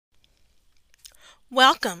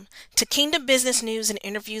Welcome to Kingdom Business News and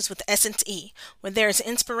Interviews with Essence E, where there is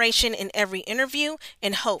inspiration in every interview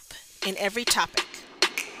and hope in every topic.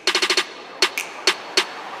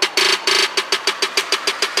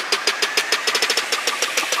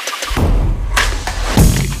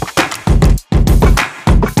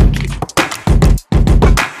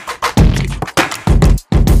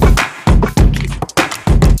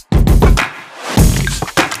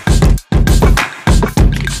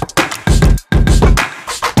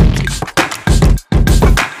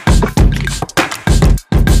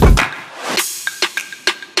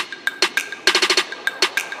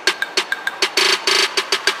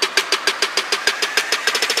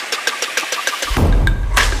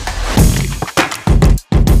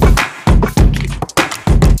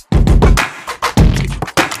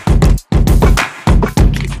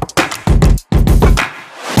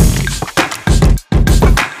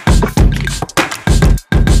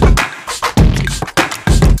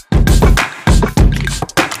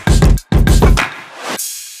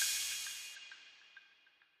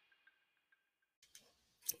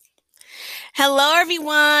 Hello,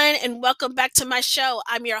 everyone, and welcome back to my show.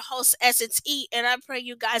 I'm your host, Essence E, and I pray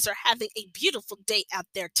you guys are having a beautiful day out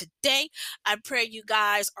there today. I pray you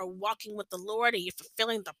guys are walking with the Lord and you're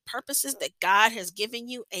fulfilling the purposes that God has given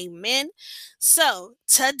you. Amen. So,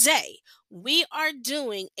 today we are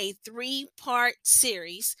doing a three-part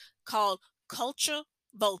series called Culture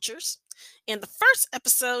Vultures. And the first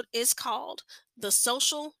episode is called The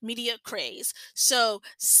Social Media Craze. So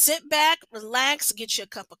sit back, relax, get you a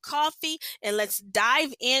cup of coffee, and let's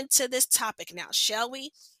dive into this topic now, shall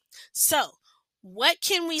we? So, what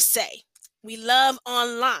can we say? We love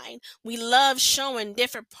online. We love showing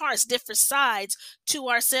different parts, different sides to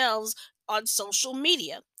ourselves on social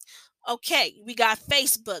media. Okay, we got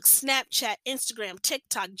Facebook, Snapchat, Instagram,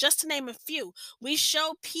 TikTok, just to name a few. We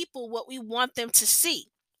show people what we want them to see.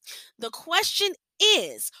 The question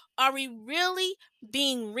is, are we really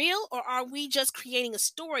being real, or are we just creating a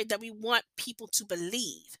story that we want people to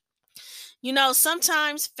believe?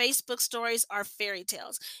 Sometimes Facebook stories are fairy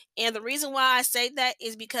tales. And the reason why I say that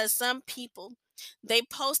is because some people, they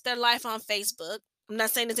post their life on Facebook. I'm not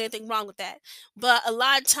saying there's anything wrong with that. But a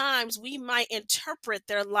lot of times we might interpret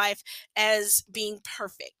their life as being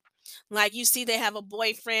perfect. Like you see, they have a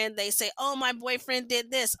boyfriend. They say, oh, my boyfriend did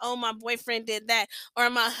this. Oh, my boyfriend did that. Or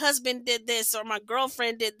my husband did this. Or my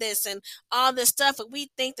girlfriend did this. And all this stuff. And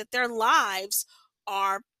we think that their lives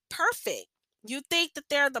are perfect. You think that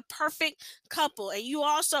they're the perfect couple. And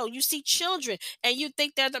you see children and you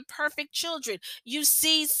think they're the perfect children. You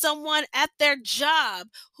see someone at their job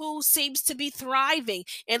who seems to be thriving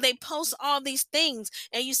and they post all these things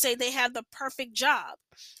and you say they have the perfect job.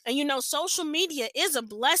 And social media is a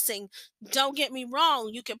blessing. Don't get me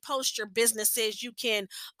wrong. You can post your businesses. You can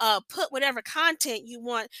put whatever content you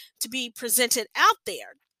want to be presented out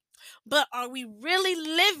there. But are we really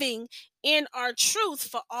living in our truth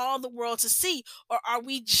for all the world to see? Or are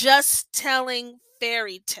we just telling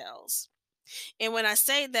fairy tales? And when I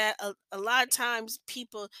say that, a lot of times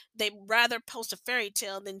people, they rather post a fairy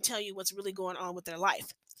tale than tell you what's really going on with their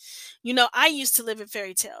life. I used to live in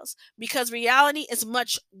fairy tales because reality is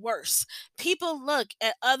much worse. People look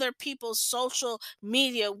at other people's social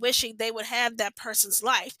media wishing they would have that person's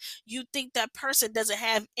life. You think that person doesn't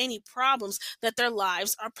have any problems, that their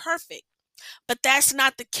lives are perfect. But that's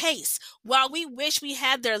not the case. While we wish we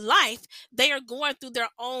had their life, they are going through their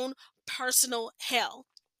own personal hell.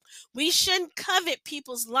 We shouldn't covet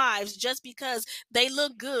people's lives just because they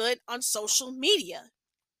look good on social media.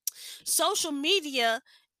 Social media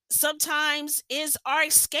sometimes is our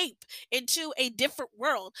escape into a different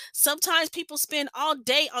world. Sometimes people spend all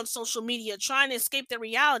day on social media trying to escape their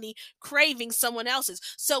reality, craving someone else's.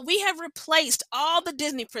 So we have replaced all the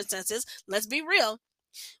Disney princesses. Let's be real.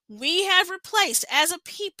 We have replaced, as a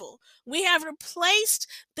people, we have replaced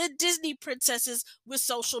the Disney princesses with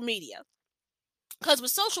social media. Because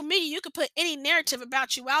with social media, you can put any narrative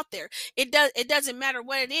about you out there. It doesn't matter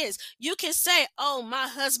what it is. You can say, "Oh, my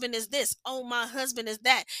husband is this. Oh, my husband is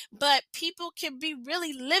that." But people can be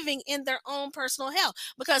really living in their own personal hell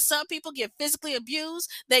because some people get physically abused,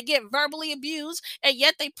 they get verbally abused, and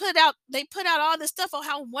yet they put out all this stuff on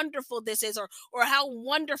how wonderful this is, or how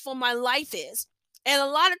wonderful my life is. And a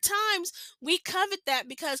lot of times we covet that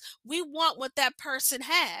because we want what that person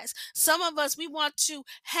has. Some of us, we want to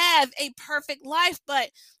have a perfect life,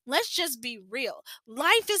 but let's just be real.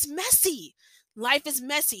 Life is messy. Life is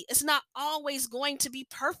messy. It's not always going to be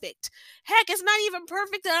perfect. Heck, it's not even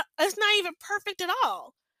perfect. It's not even perfect at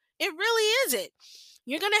all. It really isn't.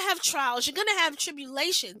 You're going to have trials, you're going to have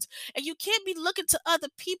tribulations, and you can't be looking to other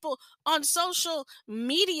people on social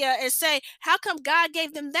media and say, how come God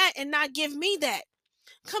gave them that and not give me that?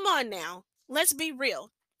 Come on now. Let's be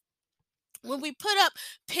real. When we put up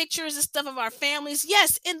pictures and stuff of our families,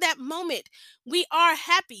 yes, in that moment, we are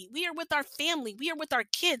happy. We are with our family. We are with our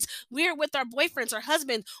kids. We are with our boyfriends or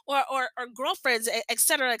husbands or girlfriends,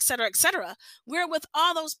 etc., etc., etc. We're with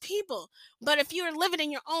all those people. But if you are living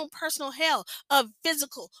in your own personal hell of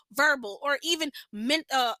physical, verbal, or even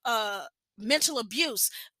mental abuse,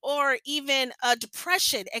 or even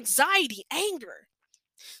depression, anxiety, anger,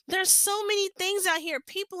 there's so many things out here.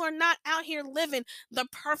 People are not out here living the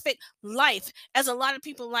perfect life as a lot of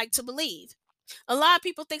people like to believe. A lot of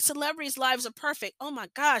people think celebrities' lives are perfect. Oh my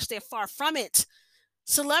gosh, they're far from it.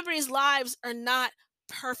 Celebrities' lives are not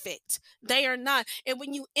perfect. They are not. And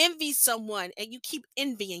when you envy someone and you keep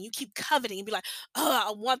envying, you keep coveting and be like, oh,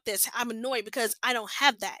 I want this. I'm annoyed because I don't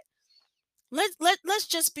have that. Let's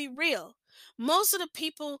just be real. Most of the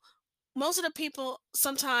people most of the people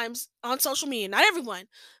sometimes on social media, not everyone,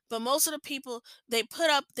 but most of the people, they put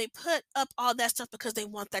up all that stuff because they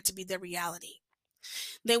want that to be their reality.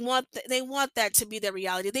 They want that to be their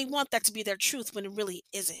reality. They want that to be their truth when it really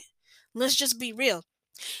isn't. Let's just be real.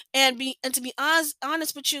 And to be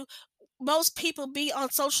honest with you, most people be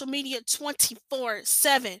on social media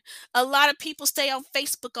 24/7. A lot of people stay on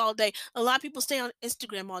Facebook all day. A lot of people stay on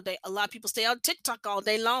Instagram all day. A lot of people stay on TikTok all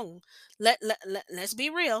day long. Let's be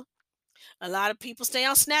real. A lot of people stay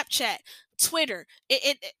on Snapchat, Twitter.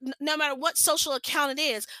 No matter what social account it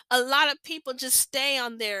is, a lot of people just stay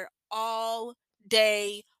on there all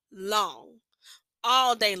day long,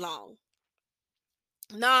 all day long,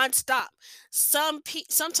 nonstop.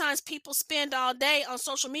 Sometimes people spend all day on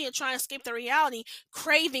social media trying to escape the reality,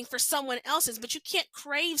 craving for someone else's. But you can't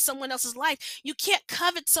crave someone else's life. You can't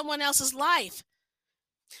covet someone else's life.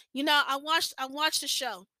 I watched a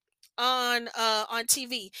show on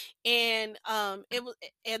TV, and and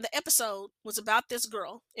the episode was about this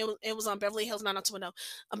girl. It was on Beverly Hills 90210,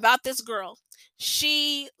 about this girl.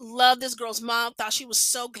 She loved this girl's mom, thought she was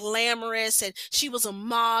so glamorous and she was a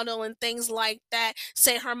model and things like that.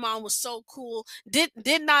 Say her mom was so cool. Did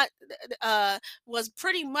not uh was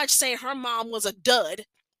pretty much saying her mom was a dud.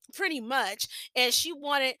 Pretty much, and she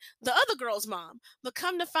wanted the other girl's mom. But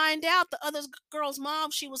come to find out, the other girl's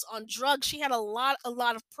mom, she was on drugs. She had a lot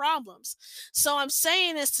of problems. So I'm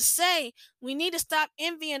saying this to say we need to stop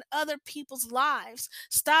envying other people's lives.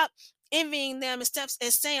 Stop envying them and steps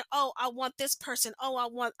and saying, "Oh, I want this person. Oh,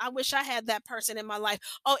 I wish I had that person in my life.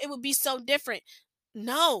 Oh, it would be so different."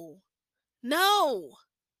 No, no,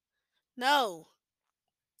 no.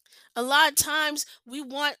 A lot of times we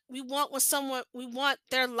want what someone we want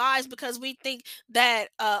their lives because we think that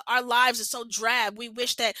our lives are so drab. We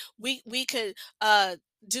wish that we could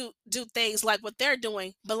do things like what they're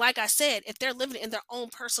doing. But like I said, if they're living in their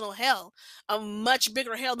own personal hell, a much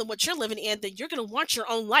bigger hell than what you're living in, then you're gonna want your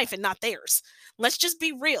own life and not theirs. Let's just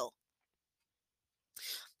be real.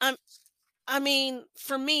 um I mean,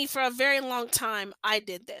 for me, for a very long time I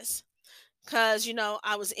did this because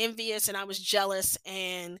I was envious and I was jealous.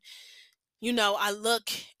 And I look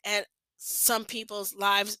at some people's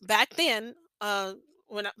lives back then,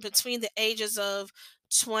 between the ages of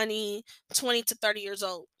 20, 20 to 30 years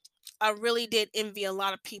old. I really did envy a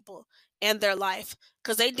lot of people and their life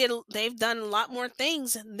because they've done a lot more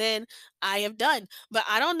things than I have done. But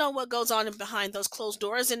I don't know what goes on in behind those closed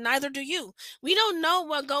doors, and neither do you. We don't know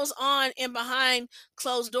what goes on in behind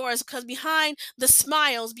closed doors, because behind the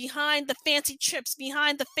smiles, behind the fancy trips,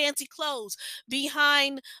 behind the fancy clothes,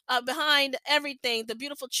 behind everything, the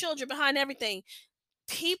beautiful children, behind everything,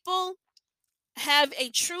 people have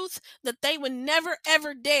a truth that they would never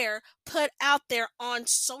ever dare put out there on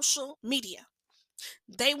social media.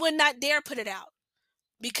 They would not dare put it out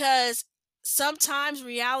because sometimes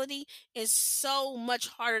reality is so much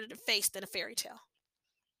harder to face than a fairy tale.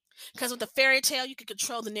 Because with a fairy tale, you can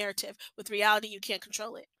control the narrative. With reality, you can't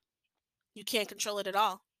control it. You can't control it at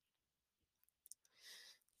all.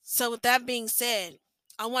 So, with that being said,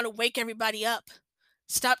 I want to wake everybody up.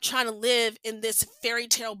 Stop trying to live in this fairy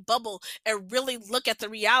tale bubble and really look at the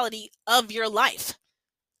reality of your life.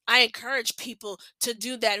 I encourage people to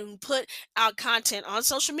do that and put out content on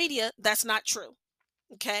social media that's not true.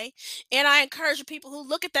 Okay. And I encourage people who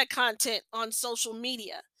look at that content on social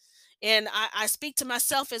media. And I speak to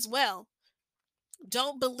myself as well.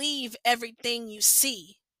 Don't believe everything you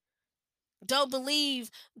see. Don't believe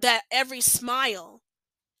that every smile,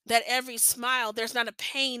 there's not a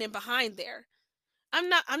pain in behind there. I'm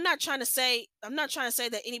not trying to say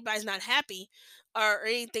that anybody's not happy or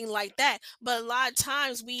anything like that. But a lot of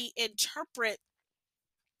times we interpret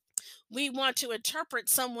We want to interpret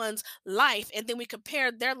someone's life, and then we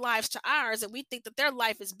compare their lives to ours, and we think that their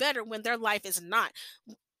life is better when their life is not.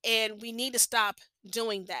 And we need to stop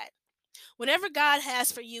doing that. Whatever God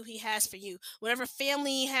has for you, He has for you. Whatever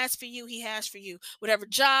family He has for you, He has for you. Whatever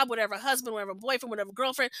job, whatever husband, whatever boyfriend, whatever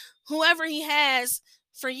girlfriend, whoever He has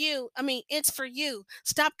for you, I mean, it's for you.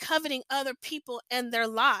 Stop coveting other people and their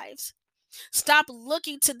lives. Stop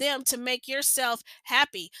looking to them to make yourself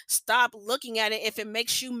happy. Stop looking at it if it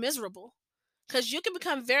makes you miserable. Because you can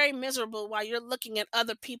become very miserable while you're looking at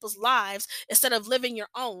other people's lives instead of living your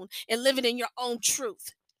own and living in your own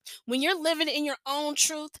truth. When you're living in your own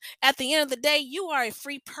truth, at the end of the day, you are a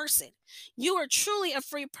free person. You are truly a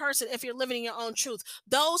free person if you're living in your own truth.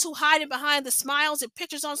 Those who hide it behind the smiles and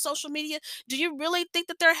pictures on social media, do you really think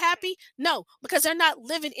that they're happy? No, because they're not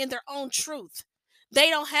living in their own truth. They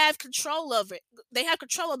don't have control of it. They have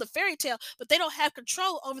control of the fairy tale, but they don't have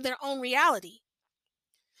control over their own reality.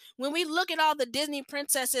 When we look at all the Disney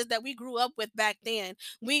princesses that we grew up with back then,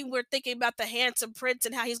 we were thinking about the handsome prince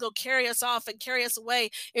and how he's going to carry us off and carry us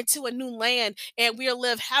away into a new land and we'll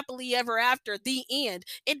live happily ever after. The end.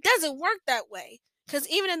 It doesn't work that way. Because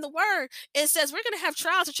even in the word, it says we're going to have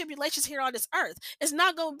trials and tribulations here on this earth. It's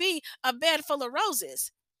not going to be a bed full of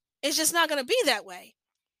roses. It's just not going to be that way.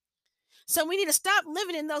 So we need to stop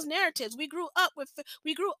living in those narratives. We grew up with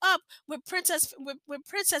with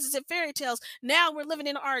princesses and fairy tales. Now we're living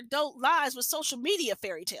in our adult lives with social media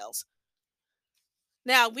fairy tales.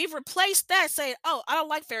 Now we've replaced that saying, "Oh, I don't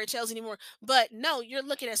like fairy tales anymore." But no, you're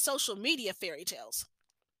looking at social media fairy tales.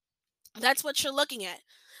 That's what you're looking at.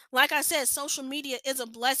 Like I said, social media is a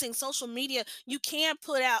blessing. Social media, you can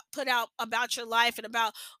put out about your life and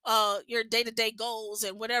about your day-to-day goals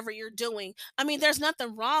and whatever you're doing. I mean, there's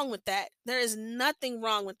nothing wrong with that. There is nothing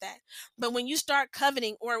wrong with that. But when you start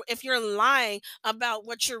coveting or if you're lying about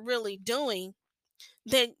what you're really doing,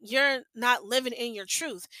 then you're not living in your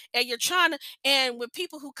truth, and you're trying to, and with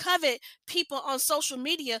people who covet people on social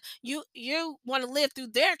media, you want to live through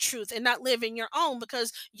their truth and not live in your own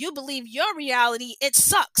because you believe your reality it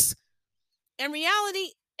sucks. And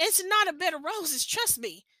reality, it's not a bed of roses, trust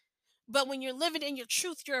me. But when you're living in your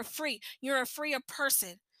truth, you're a freer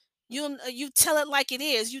person. You tell it like it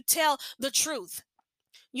is. You tell the truth.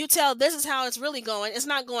 You tell this is how it's really going. It's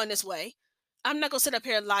not going this way. I'm not gonna sit up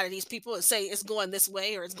here and lie to these people and say it's going this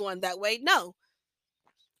way or it's going that way. No.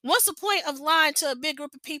 What's the point of lying to a big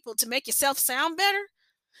group of people to make yourself sound better?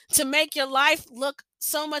 To make your life look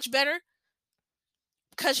so much better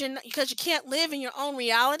because you can't live in your own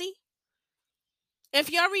reality?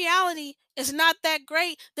 If your reality is not that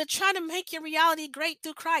great, then try to make your reality great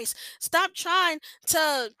through Christ. Stop trying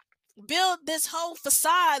to build this whole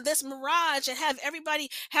facade, this mirage, and have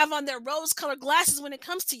everybody have on their rose colored glasses when it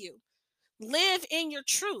comes to you. Live in your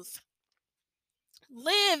truth.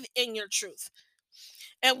 Live in your truth.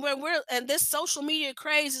 And where we're and this social media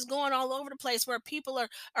craze is going all over the place where people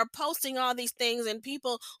are posting all these things and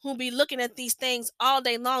people who be looking at these things all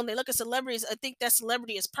day long. They look at celebrities, I think that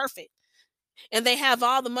celebrity is perfect. And they have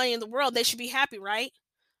all the money in the world. They should be happy, right?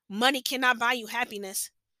 Money cannot buy you happiness.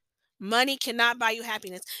 Money cannot buy you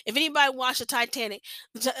happiness. If anybody watched the Titanic,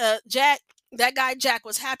 Jack, that guy Jack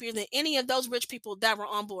was happier than any of those rich people that were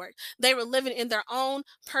on board. They were living in their own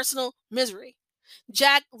personal misery.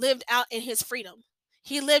 Jack lived out in his freedom.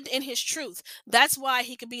 He lived in his truth. That's why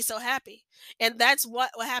he could be so happy. And that's what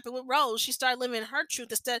happened with Rose. She started living in her truth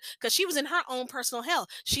instead because she was in her own personal hell.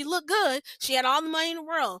 She looked good. She had all the money in the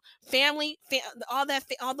world, family, all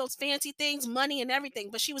those fancy things, money and everything.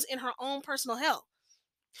 But she was in her own personal hell.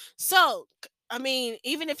 So, I mean,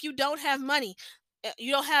 even if you don't have money,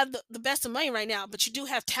 you don't have the best of money right now, but you do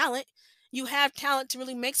have talent. You have talent to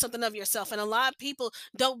really make something of yourself. And a lot of people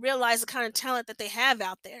don't realize the kind of talent that they have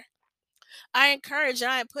out there. I encourage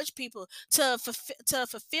and I push people to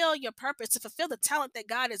fulfill your purpose, to fulfill the talent that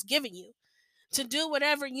God has given you, to do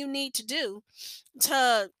whatever you need to do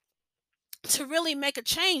to to really make a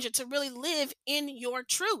change and to really live in your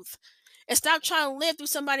truth. And stop trying to live through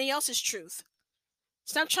somebody else's truth.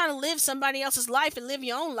 Stop trying to live somebody else's life and live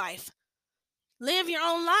your own life. Live your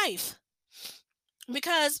own life.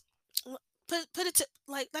 Because put it to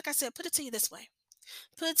like I said, put it to you this way.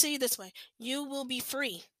 Put it to you this way. You will be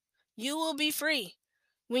free. You will be free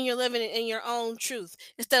when you're living in your own truth.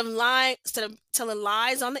 Instead of telling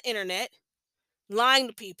lies on the internet, lying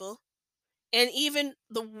to people, and even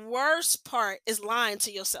the worst part is lying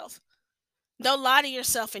to yourself. Don't lie to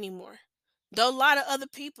yourself anymore. Don't lie to other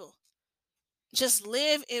people. Just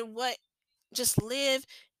live in what just live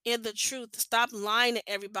in the truth. Stop lying to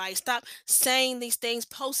everybody. Stop saying these things,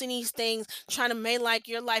 posting these things, trying to make like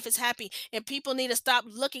your life is happy. And people need to stop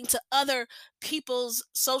looking to other people's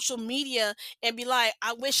social media and be like,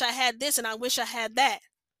 I wish I had this and I wish I had that.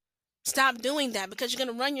 Stop doing that because you're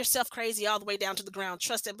going to run yourself crazy all the way down to the ground.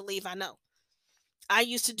 Trust and believe, I know. I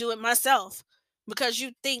used to do it myself because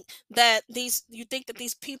you think that these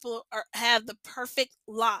people are have the perfect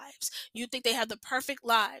lives. You think they have the perfect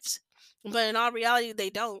lives. But in all reality they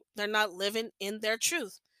don't. They're not living in their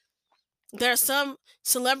truth. There are some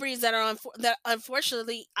celebrities that that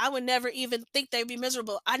unfortunately I would never even think they'd be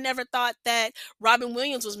miserable. I never thought that Robin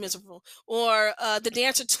Williams was miserable or the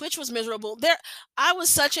dancer Twitch was miserable. There, I was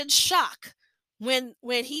such in shock when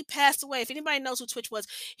he passed away. If anybody knows who Twitch was,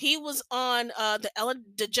 he was on the Ellen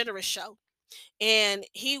DeGeneres show, and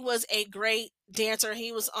he was a great dancer.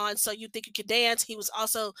 He was on So You Think You Could Dance. He was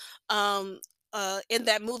also um in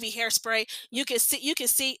that movie Hairspray. You can see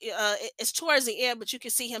it's towards the end, but you can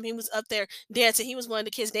see him. He was up there dancing. He was one of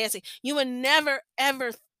the kids dancing. You would never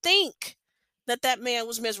ever think that that man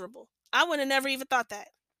was miserable. I would have never even thought that.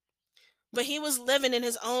 But he was living in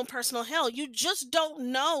his own personal hell. You just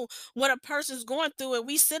don't know what a person's going through, and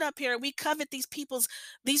we sit up here and we covet these people's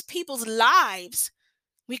lives.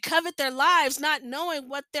 We covet their lives, not knowing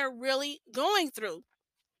what they're really going through.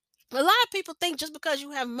 A lot of people think just because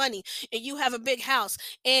you have money and you have a big house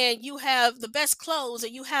and you have the best clothes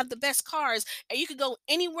and you have the best cars and you can go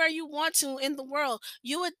anywhere you want to in the world,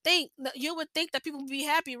 you would think that people would be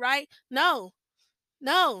happy, right? No,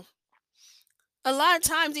 no. A lot of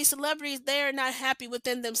times these celebrities, they're not happy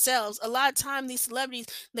within themselves. A lot of times these celebrities,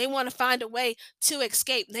 they want to find a way to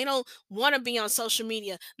escape. They don't want to be on social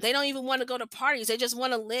media. They don't even want to go to parties. They just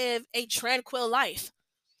want to live a tranquil life.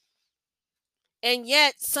 And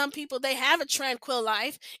yet some people, they have a tranquil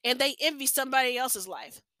life and they envy somebody else's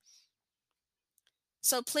life.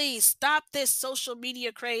 So please stop this social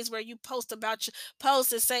media craze where you post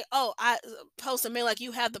and say, "Oh, I post and make like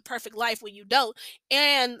you have the perfect life when you don't."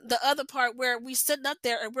 And the other part where we sitting up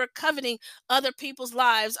there and we're coveting other people's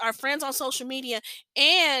lives, our friends on social media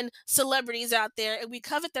and celebrities out there, and we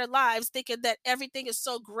covet their lives thinking that everything is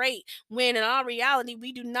so great when in all reality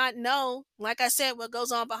we do not know, like I said, what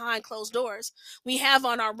goes on behind closed doors. We have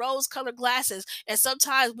on our rose-colored glasses and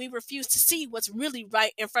sometimes we refuse to see what's really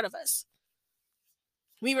right in front of us.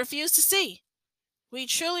 We refuse to see. We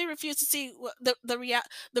truly refuse to see the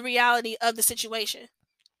reality of the situation.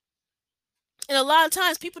 And a lot of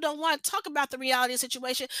times people don't want to talk about the reality of the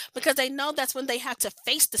situation because they know that's when they have to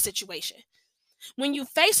face the situation. When you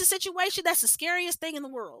face a situation, that's the scariest thing in the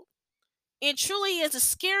world. It truly is the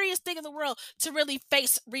scariest thing in the world to really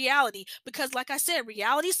face reality because, like I said,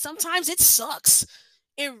 reality sometimes it sucks.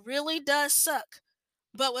 It really does suck.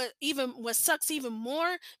 But what sucks even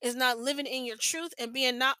more is not living in your truth and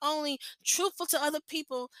being not only truthful to other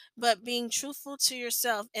people but being truthful to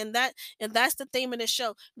yourself. And that's the theme of the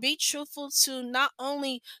show. Be truthful to not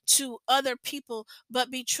only to other people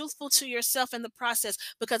but be truthful to yourself in the process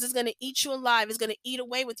because it's going to eat you alive. It's going to eat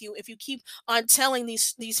away with you if you keep on telling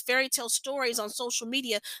these fairy tale stories on social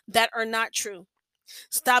media that are not true.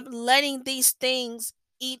 Stop letting these things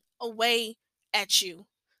eat away at you.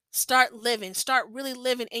 Start living. Start really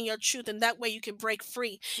living in your truth, and that way you can break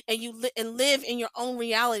free and and live in your own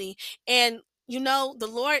reality. And the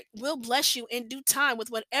Lord will bless you in due time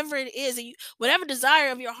with whatever it is, whatever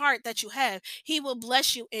desire of your heart that you have. He will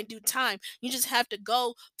bless you in due time. You just have to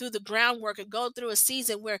go through the groundwork and go through a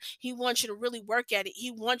season where He wants you to really work at it.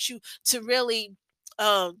 He wants you to really.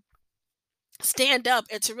 Stand up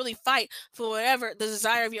and to really fight for whatever the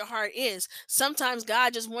desire of your heart is. Sometimes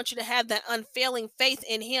God just wants you to have that unfailing faith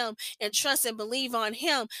in Him and trust and believe on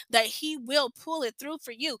Him that He will pull it through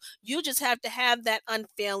for you. You just have to have that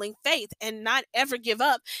unfailing faith and not ever give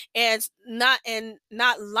up and not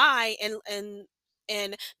lie and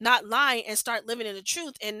not lie and start living in the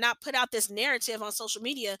truth and not put out this narrative on social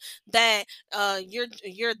media that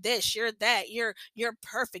you're this, you're that, you're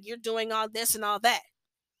perfect, you're doing all this and all that.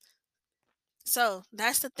 So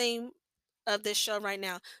that's the theme of this show right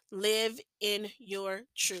now. Live in your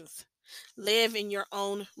truth. Live in your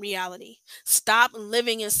own reality. Stop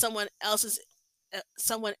living in someone else's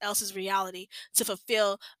reality to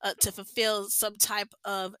fulfill some type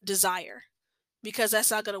of desire because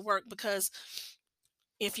that's not going to work because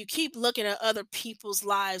if you keep looking at other people's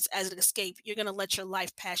lives as an escape, you're going to let your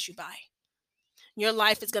life pass you by. Your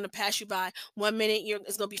life is going to pass you by. 1 minute,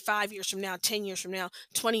 it's going to be 5 years from now, 10 years from now,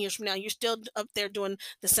 20 years from now. You're still up there doing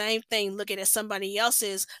the same thing, looking at somebody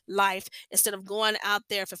else's life instead of going out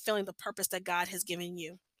there fulfilling the purpose that God has given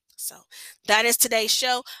you. So that is today's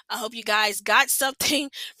show. I hope you guys got something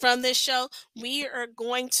from this show. We are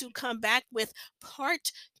going to come back with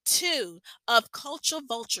part 2 of Cultural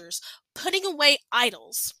Vultures, putting away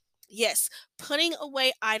idols. Yes, putting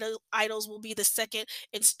away idols will be the second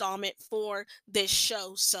installment for this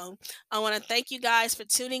show. So I want to thank you guys for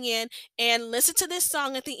tuning in and listen to this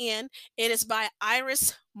song at the end. It is by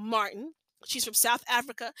Iris Martin. She's from South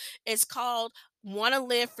Africa. It's called Want to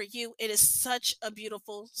Live for You. It is such a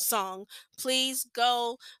beautiful song. Please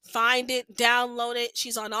go find it, download it.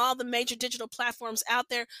 She's on all the major digital platforms out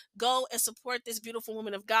there. Go and support this beautiful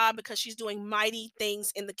woman of God because she's doing mighty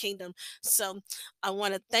things in the kingdom. So I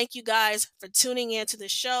want to thank you guys for tuning in to the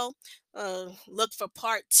show. Look for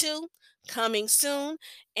part 2 coming soon.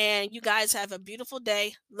 And you guys have a beautiful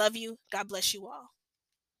day. Love you. God bless you all.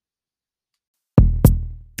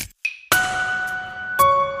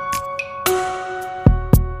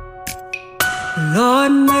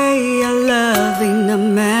 Lord, may your loving a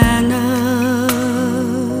manner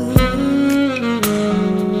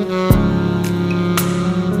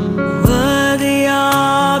worthy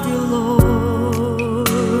of you, Lord,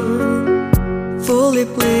 fully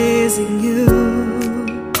pleasing you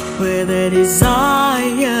with a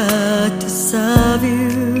desire to serve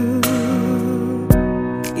you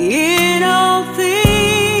in all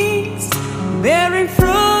things, bearing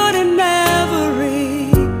fruit in every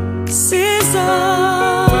season.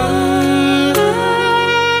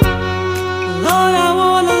 Lord, I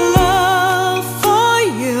want to love for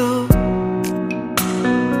you,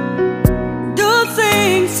 do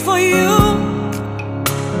things for you,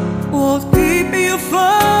 will keep you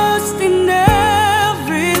first in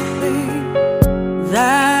everything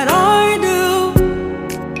that I do.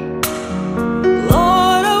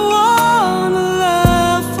 Lord, I want to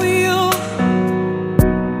love for you.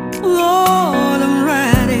 Lord, I'm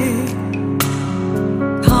ready.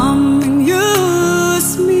 Come and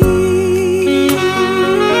use me.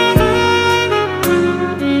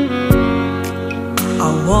 I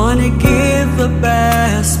want to give the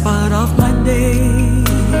best part of my days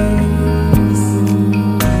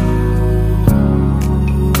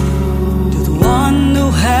to the one who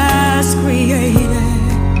has created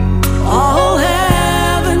all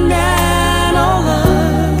heaven and all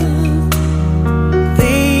earth,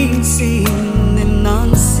 things seen and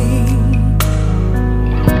unseen.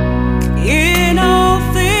 In all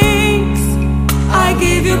things, I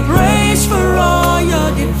give you praise for all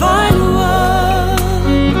your divine work.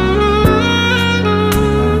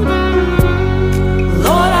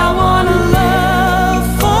 Lord, I want to love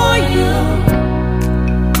for you,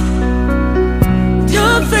 do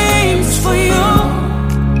things for you,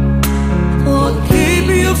 will keep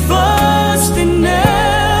you first in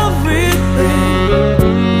everything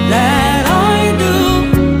that I do.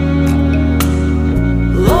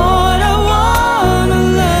 Lord, I want to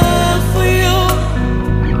love for you.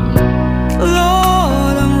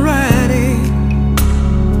 Lord, I'm ready.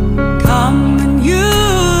 Come and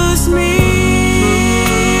use me.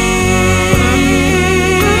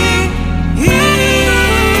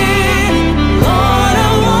 Lord,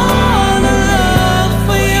 I want to love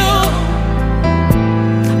for you,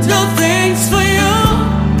 do things for you.